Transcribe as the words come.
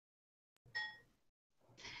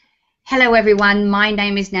Hello everyone, my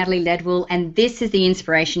name is Natalie Ledwell and this is the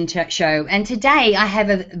Inspiration Show, and today I have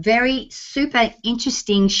a very super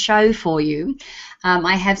interesting show for you.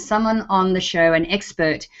 I have someone on the show, an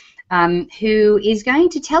expert, who is going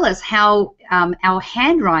to tell us how our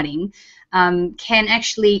handwriting can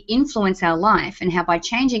actually influence our life, and how by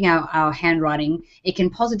changing our handwriting it can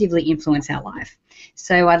positively influence our life.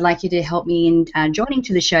 So I'd like you to help me in joining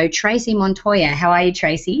to the show, Treyce Montoya. How are you,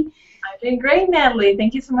 Treyce? I'm doing great, Natalie.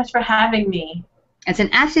 Thank you so much for having me. It's an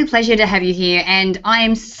absolute pleasure to have you here, and I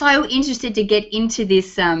am so interested to get into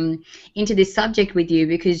this subject with you,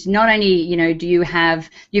 because not only do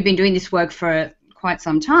you've been doing this work for quite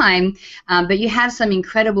some time, but you have some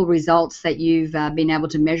incredible results that you've been able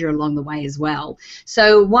to measure along the way as well.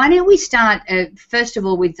 So why don't we start first of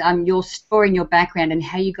all with your story and your background and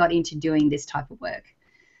how you got into doing this type of work.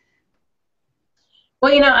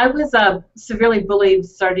 Well, I was severely bullied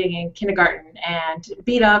starting in kindergarten and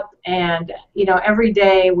beat up, and, every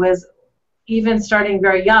day was, even starting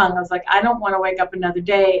very young, I was like, I don't want to wake up another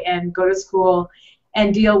day and go to school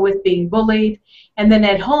and deal with being bullied. And then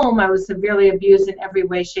at home, I was severely abused in every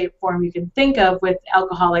way, shape, form you can think of with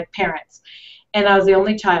alcoholic parents. And I was the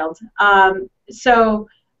only child. So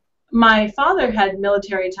my father had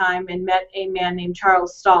military time and met a man named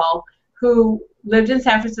Charles Stahl, who lived in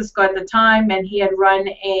San Francisco at the time, and he had run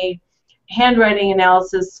a handwriting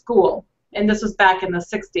analysis school, and this was back in the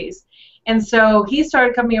 60s. And so he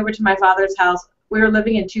started coming over to my father's house. We were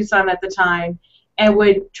living in Tucson at the time, and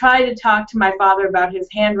would try to talk to my father about his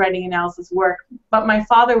handwriting analysis work, but my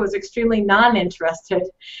father was extremely non-interested,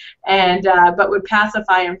 and but would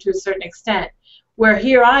pacify him to a certain extent. Where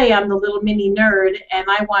here I am, the little mini nerd, and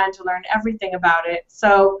I wanted to learn everything about it.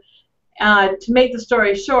 So to make the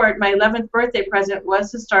story short, my 11th birthday present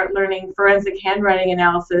was to start learning forensic handwriting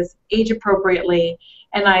analysis age appropriately,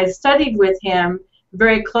 and I studied with him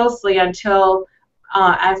very closely until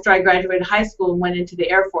after I graduated high school and went into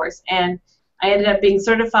the Air Force. And I ended up being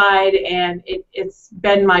certified, and it's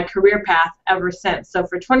been my career path ever since. So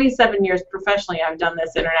for 27 years professionally, I've done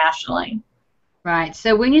this internationally. Right.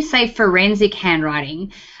 So when you say forensic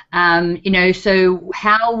handwriting, so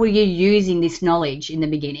how were you using this knowledge in the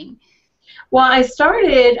beginning? Well, I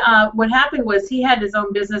started, what happened was he had his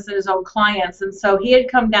own business and his own clients, and so he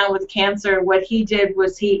had come down with cancer. What he did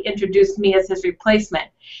was he introduced me as his replacement.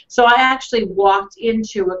 So I actually walked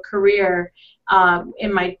into a career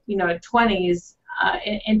in my 20s,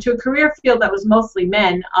 into a career field that was mostly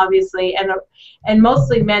men, obviously, and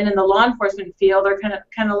mostly men in the law enforcement field are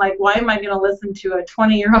kind of like, why am I going to listen to a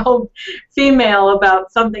 20-year-old female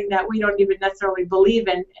about something that we don't even necessarily believe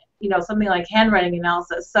in? Something like handwriting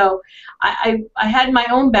analysis. So I had my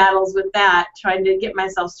own battles with that, trying to get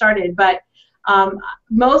myself started. But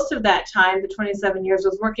most of that time, the 27 years,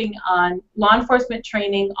 was working on law enforcement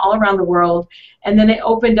training all around the world. And then it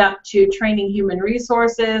opened up to training human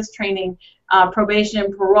resources, training probation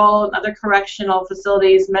and parole and other correctional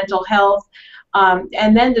facilities, mental health.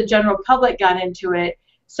 And then the general public got into it.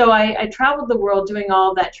 So I traveled the world doing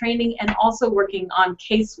all of that training and also working on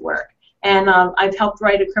casework. And I've helped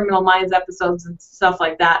write a Criminal Minds episodes and stuff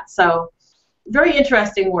like that. So very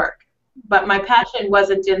interesting work. But my passion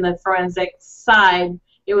wasn't in the forensic side.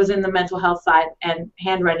 It was in the mental health side and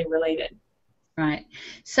handwriting related. Right.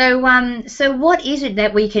 So so what is it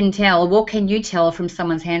that we can tell? What can you tell from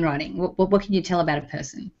someone's handwriting? What can you tell about a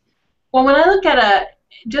person? Well, when I look at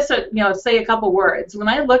say a couple words, when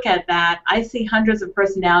I look at that, I see hundreds of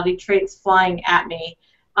personality traits flying at me.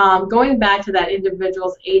 Going back to that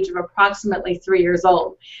individual's age of approximately 3 years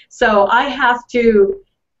old. So I've had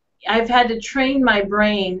to train my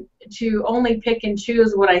brain to only pick and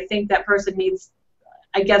choose what I think that person needs,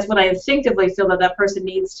 I guess what I instinctively feel that person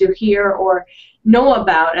needs to hear or know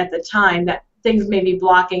about at the time, that things may be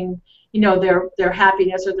blocking, their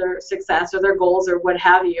happiness or their success or their goals or what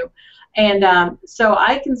have you. And so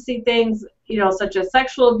I can see things, such as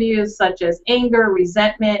sexual abuse, such as anger,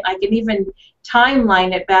 resentment. I can even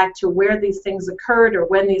timeline it back to where these things occurred or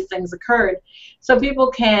when these things occurred, so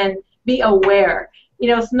people can be aware.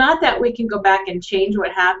 It's not that we can go back and change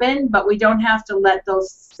what happened, but we don't have to let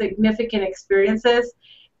those significant experiences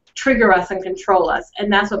trigger us and control us.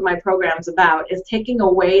 And that's what my program's about, is taking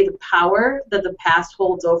away the power that the past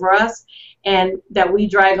holds over us and that we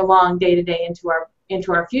drag along day to day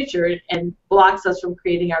into our future, and blocks us from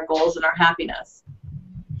creating our goals and our happiness.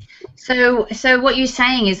 So what you're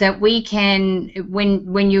saying is that we can,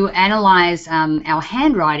 when you analyze our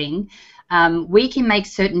handwriting, we can make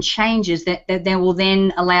certain changes that will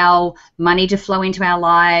then allow money to flow into our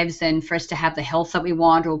lives and for us to have the health that we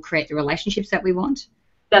want or create the relationships that we want?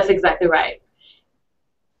 That's exactly right.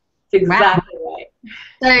 It's exactly right.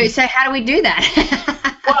 right. So how do we do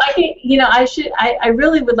that? Well, I think, I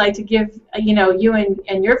really would like to give, you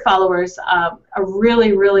and your followers a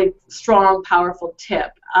really, really strong, powerful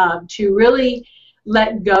tip to really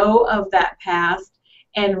let go of that past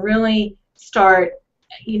and really start,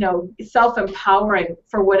 self-empowering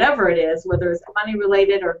for whatever it is, whether it's money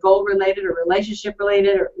related or goal related or relationship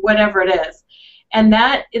related or whatever it is. And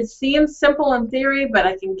that, it seems simple in theory, but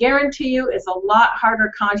I can guarantee you it's a lot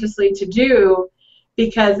harder consciously to do,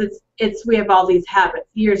 because we have all these habits,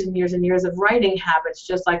 years and years and years of writing habits,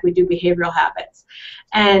 just like we do behavioral habits.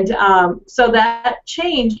 And so that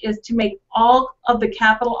change is to make all of the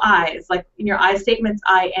capital I's, like in your I statements,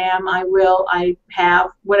 I am, I will, I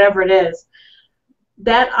have, whatever it is.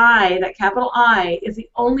 That I, that capital I, is the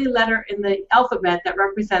only letter in the alphabet that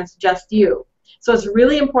represents just you. So it's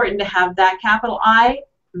really important to have that capital I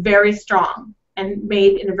very strong and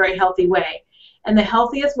made in a very healthy way. And the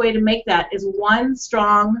healthiest way to make that is one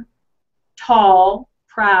strong, tall,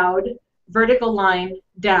 proud, vertical line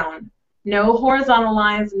down. No horizontal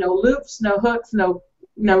lines, no loops, no hooks, no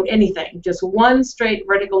anything. Just one straight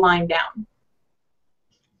vertical line down.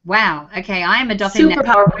 Wow. Okay, I am adopting super that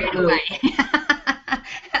powerful right away.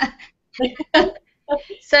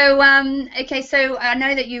 So, okay, so I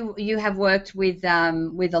know that you have worked with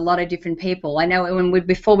a lot of different people. I know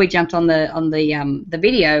before we jumped on the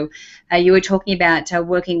video, you were talking about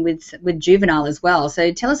working with juvenile as well.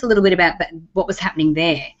 So tell us a little bit about what was happening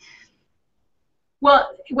there.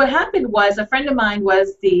 Well, what happened was a friend of mine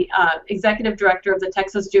was the executive director of the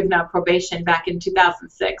Texas Juvenile Probation back in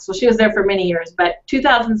 2006. Well, she was there for many years, but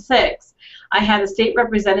 2006, I had a state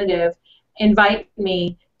representative invite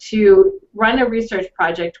me to run a research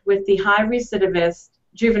project with the high recidivist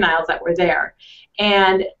juveniles that were there.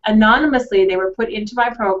 And anonymously, they were put into my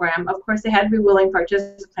program. Of course, they had to be willing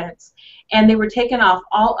participants. And they were taken off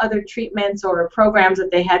all other treatments or programs that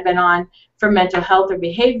they had been on for mental health or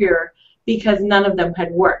behavior, because none of them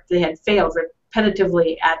had worked. They had failed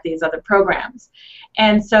repetitively at these other programs.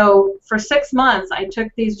 And so for 6 months, I took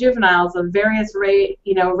these juveniles of various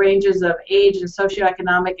ranges of age and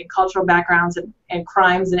socioeconomic and cultural backgrounds and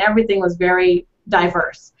crimes, and everything was very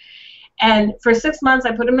diverse. And for 6 months,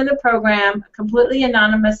 I put them in the program, completely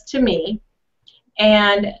anonymous to me,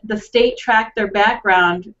 and the state tracked their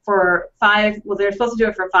background for 5, well, they were supposed to do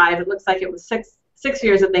it for 5. It looks like it was six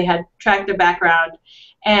years that they had tracked their background.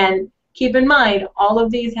 And keep in mind, all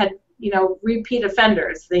of these had repeat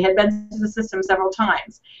offenders. They had been through the system several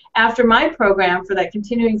times. After my program, for that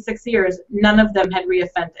continuing 6 years, none of them had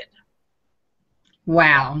reoffended.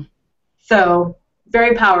 Wow. So,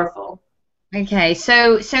 very powerful. Okay,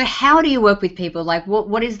 so how do you work with people? Like,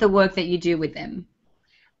 what is the work that you do with them?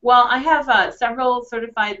 Well, I have several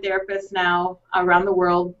certified therapists now around the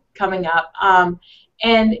world coming up.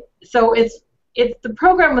 And so the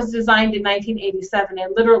program was designed in 1987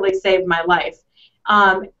 and literally saved my life.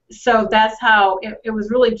 So that's how it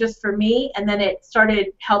was really just for me, and then it started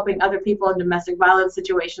helping other people in domestic violence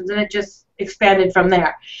situations, and it just expanded from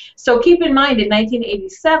there. So keep in mind, in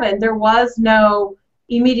 1987, there was no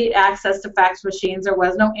immediate access to fax machines. There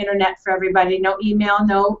was no internet for everybody, no email,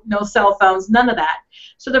 no cell phones, none of that.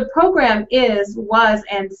 So the program was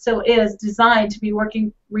and still is designed to be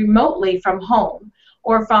working remotely from home,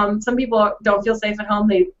 or some people don't feel safe at home,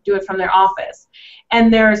 they do it from their office.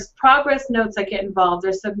 And there's progress notes that get involved.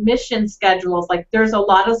 There's submission schedules. Like, there's a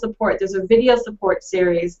lot of support. There's a video support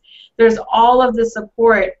series. There's all of the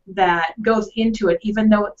support that goes into it, even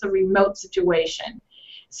though it's a remote situation.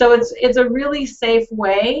 So it's a really safe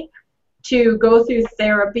way to go through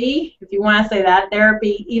therapy, if you want to say that,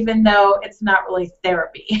 therapy, even though it's not really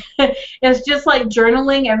therapy. It's just like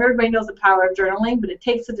journaling. Everybody knows the power of journaling, but it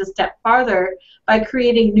takes it a step farther by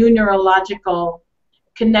creating new neurological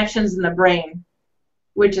connections in the brain,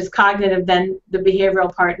 which is cognitive, then the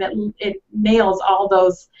behavioral part, and it nails all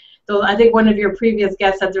those. I think one of your previous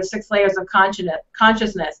guests said there's 6 layers of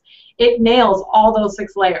consciousness. It nails all those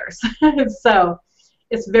 6 layers. So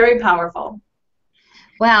it's very powerful.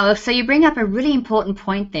 Wow, so you bring up a really important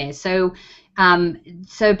point there. So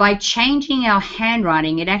by changing our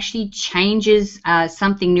handwriting, it actually changes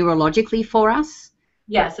something neurologically for us?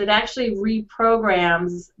 Yes, it actually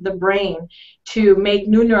reprograms the brain to make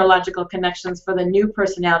new neurological connections for the new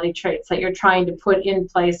personality traits that you're trying to put in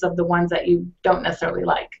place of the ones that you don't necessarily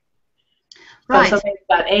like. Right. So something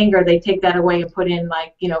about anger, they take that away and put in,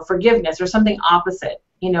 like, forgiveness or something opposite,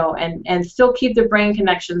 and still keep the brain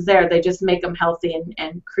connections there. They just make them healthy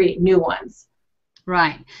and create new ones.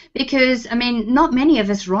 Right. Because, I mean, not many of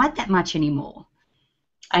us write that much anymore.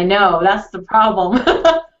 I know. That's the problem.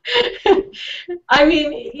 I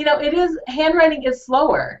mean, you know, handwriting is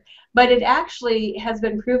slower, but it actually has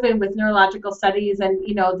been proven with neurological studies and,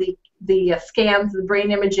 you know, the scans, the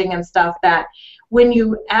brain imaging and stuff, that when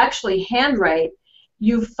you actually handwrite,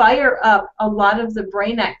 you fire up a lot of the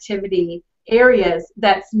brain activity areas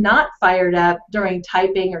that's not fired up during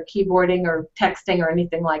typing or keyboarding or texting or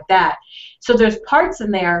anything like that. So there's parts in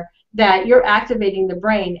there that you're activating the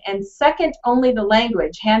brain, and second only to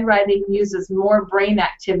language, handwriting uses more brain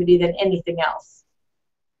activity than anything else.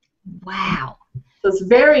 Wow. So it's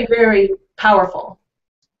very, very powerful.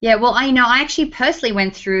 Yeah, well, I actually personally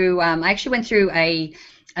went through a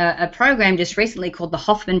program just recently called the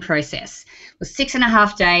Hoffman process. It was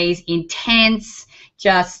 6.5 days, intense.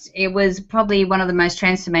 It was probably one of the most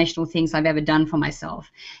transformational things I've ever done for myself,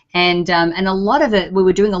 and a lot of it, we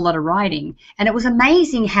were doing a lot of writing, and it was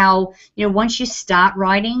amazing how, you know, once you start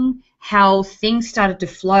writing, how things started to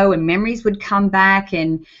flow and memories would come back,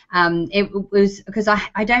 and it was because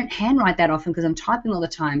I don't handwrite that often because I'm typing all the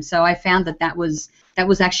time, so I found that was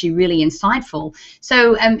actually really insightful.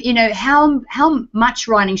 So you know, how much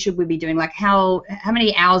writing should we be doing? Like how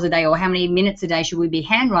many hours a day or how many minutes a day should we be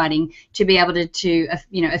handwriting to be able to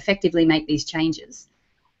you know, effectively make these changes?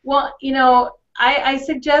 Well, you know, I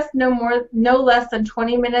suggest no less than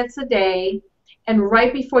 20 minutes a day, and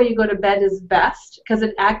right before you go to bed is best because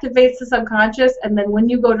it activates the subconscious, and then when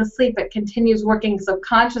you go to sleep it continues working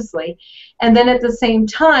subconsciously. And then at the same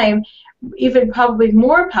time, even probably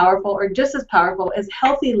more powerful or just as powerful is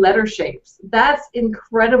healthy letter shapes. That's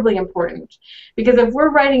incredibly important, because if we're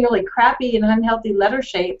writing really crappy and unhealthy letter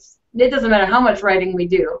shapes, it doesn't matter how much writing we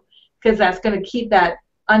do, because that's going to keep that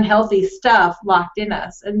unhealthy stuff locked in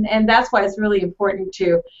us. And that's why it's really important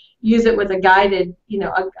to use it with a guided, you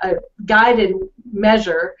know, a guided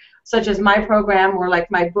measure, such as my program or like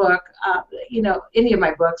my book, you know, any of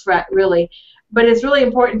my books, really. But it's really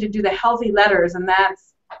important to do the healthy letters, and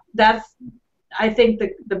that's I think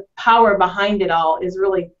the power behind it all is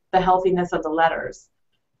really the healthiness of the letters.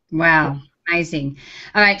 Wow, amazing.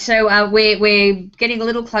 All right, so we're getting a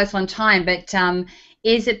little close on time, but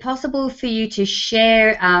is it possible for you to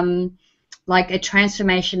share like a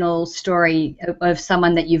transformational story of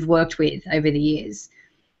someone that you've worked with over the years?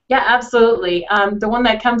 Yeah, absolutely. The one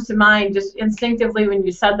that comes to mind just instinctively when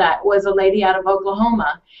you said that was a lady out of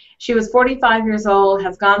Oklahoma. She was 45 years old,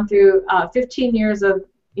 has gone through 15 years of,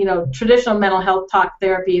 you know, traditional mental health talk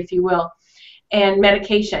therapy, if you will, and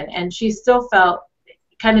medication, and she still felt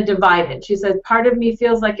kind of divided. She said, part of me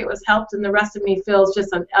feels like it was helped and the rest of me feels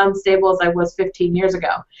just as unstable as I was 15 years ago.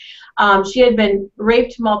 She had been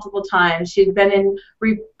raped multiple times. She'd been in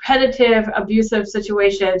repetitive abusive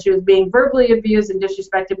situations. She was being verbally abused and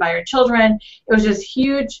disrespected by her children. It was just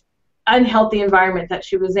huge, unhealthy environment that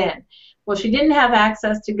she was in. Well, she didn't have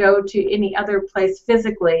access to go to any other place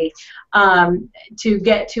physically to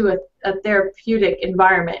get to a therapeutic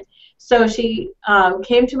environment. So she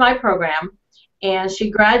came to my program, and she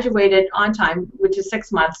graduated on time, which is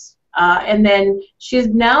 6 months. And then she's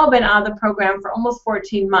now been out of the program for almost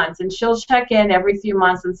 14 months, and she'll check in every few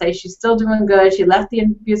months and say she's still doing good. She left the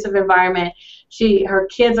abusive environment. Her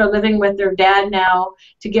kids are living with their dad now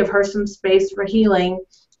to give her some space for healing,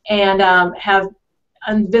 and have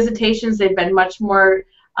on visitations they've been much more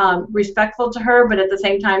respectful to her, but at the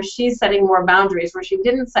same time she's setting more boundaries where she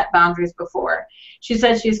didn't set boundaries before. She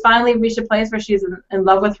said she's finally reached a place where she's in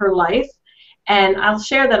love with her life. And I'll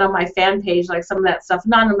share that on my fan page, like some of that stuff,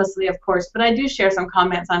 anonymously, of course, but I do share some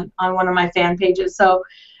comments on one of my fan pages. So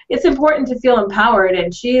it's important to feel empowered,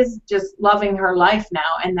 and she's just loving her life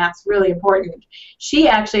now, and that's really important. She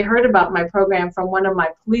actually heard about my program from one of my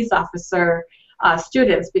police officer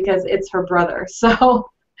students because it's her brother. So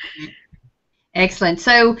excellent.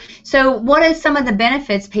 So what are some of the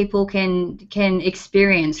benefits people can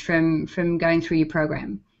experience from going through your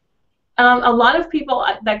program? A lot of people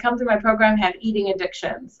that come through my program have eating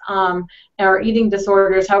addictions or eating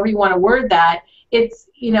disorders, however you want to word that. It's,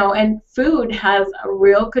 you know, and food has a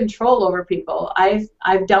real control over people.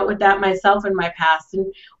 I've dealt with that myself in my past,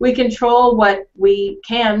 and we control what we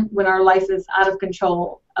can when our life is out of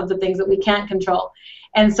control of the things that we can't control.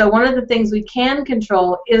 And so one of the things we can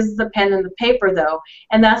control is the pen and the paper, though,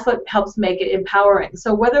 and that's what helps make it empowering.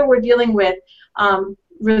 So whether we're dealing with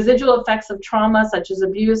residual effects of trauma such as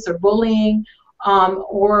abuse or bullying,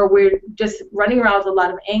 or we're just running around with a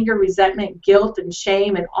lot of anger, resentment, guilt, and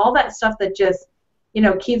shame, and all that stuff that just, you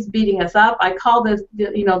know, keeps beating us up. I call this,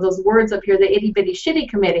 you know, those words up here, the itty bitty shitty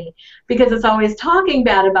committee, because it's always talking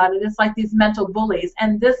bad about it. It's like these mental bullies,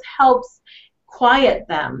 and this helps quiet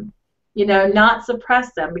them, you know, not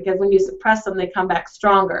suppress them, because when you suppress them they come back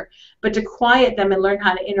stronger, but to quiet them and learn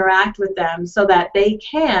how to interact with them so that they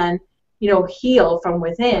can heal from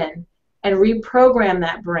within and reprogram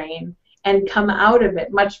that brain and come out of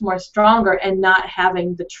it much more stronger and not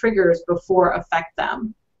having the triggers before affect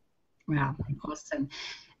them. Wow, awesome.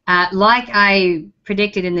 Like I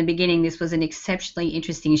predicted in the beginning, this was an exceptionally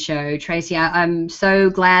interesting show. Treyce, I'm so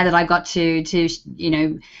glad that I got to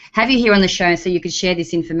have you here on the show so you could share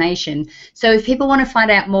this information. So if people want to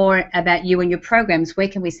find out more about you and your programs, where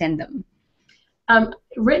can we send them?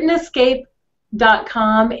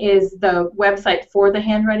 WrittenEscape.com is the website for the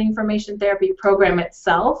handwriting information therapy program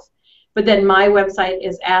itself, but then my website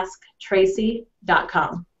is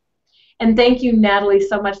asktreyce.com. And thank you, Natalie,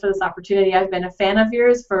 so much for this opportunity. I've been a fan of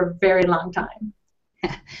yours for a very long time.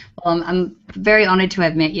 Well, I'm very honored to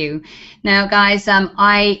have met you. Now, guys,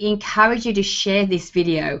 I encourage you to share this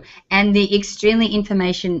video and the extremely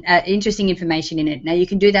interesting information in it. Now, you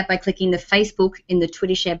can do that by clicking the Facebook and the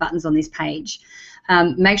Twitter share buttons on this page.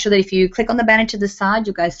 Make sure that if you click on the banner to the side,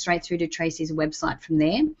 you'll go straight through to Treyce's website from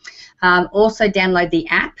there. Also, download the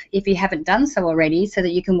app if you haven't done so already so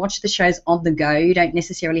that you can watch the shows on the go. You don't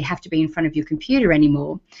necessarily have to be in front of your computer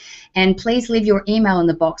anymore. And please leave your email in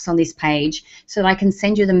the box on this page so that I can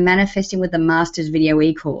send you the Manifesting with the Masters video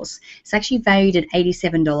e-course. It's actually valued at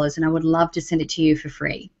 $87, and I would love to send it to you for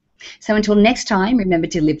free. So until next time, remember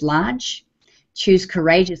to live large, choose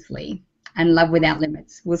courageously, and love without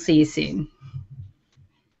limits. We'll see you soon.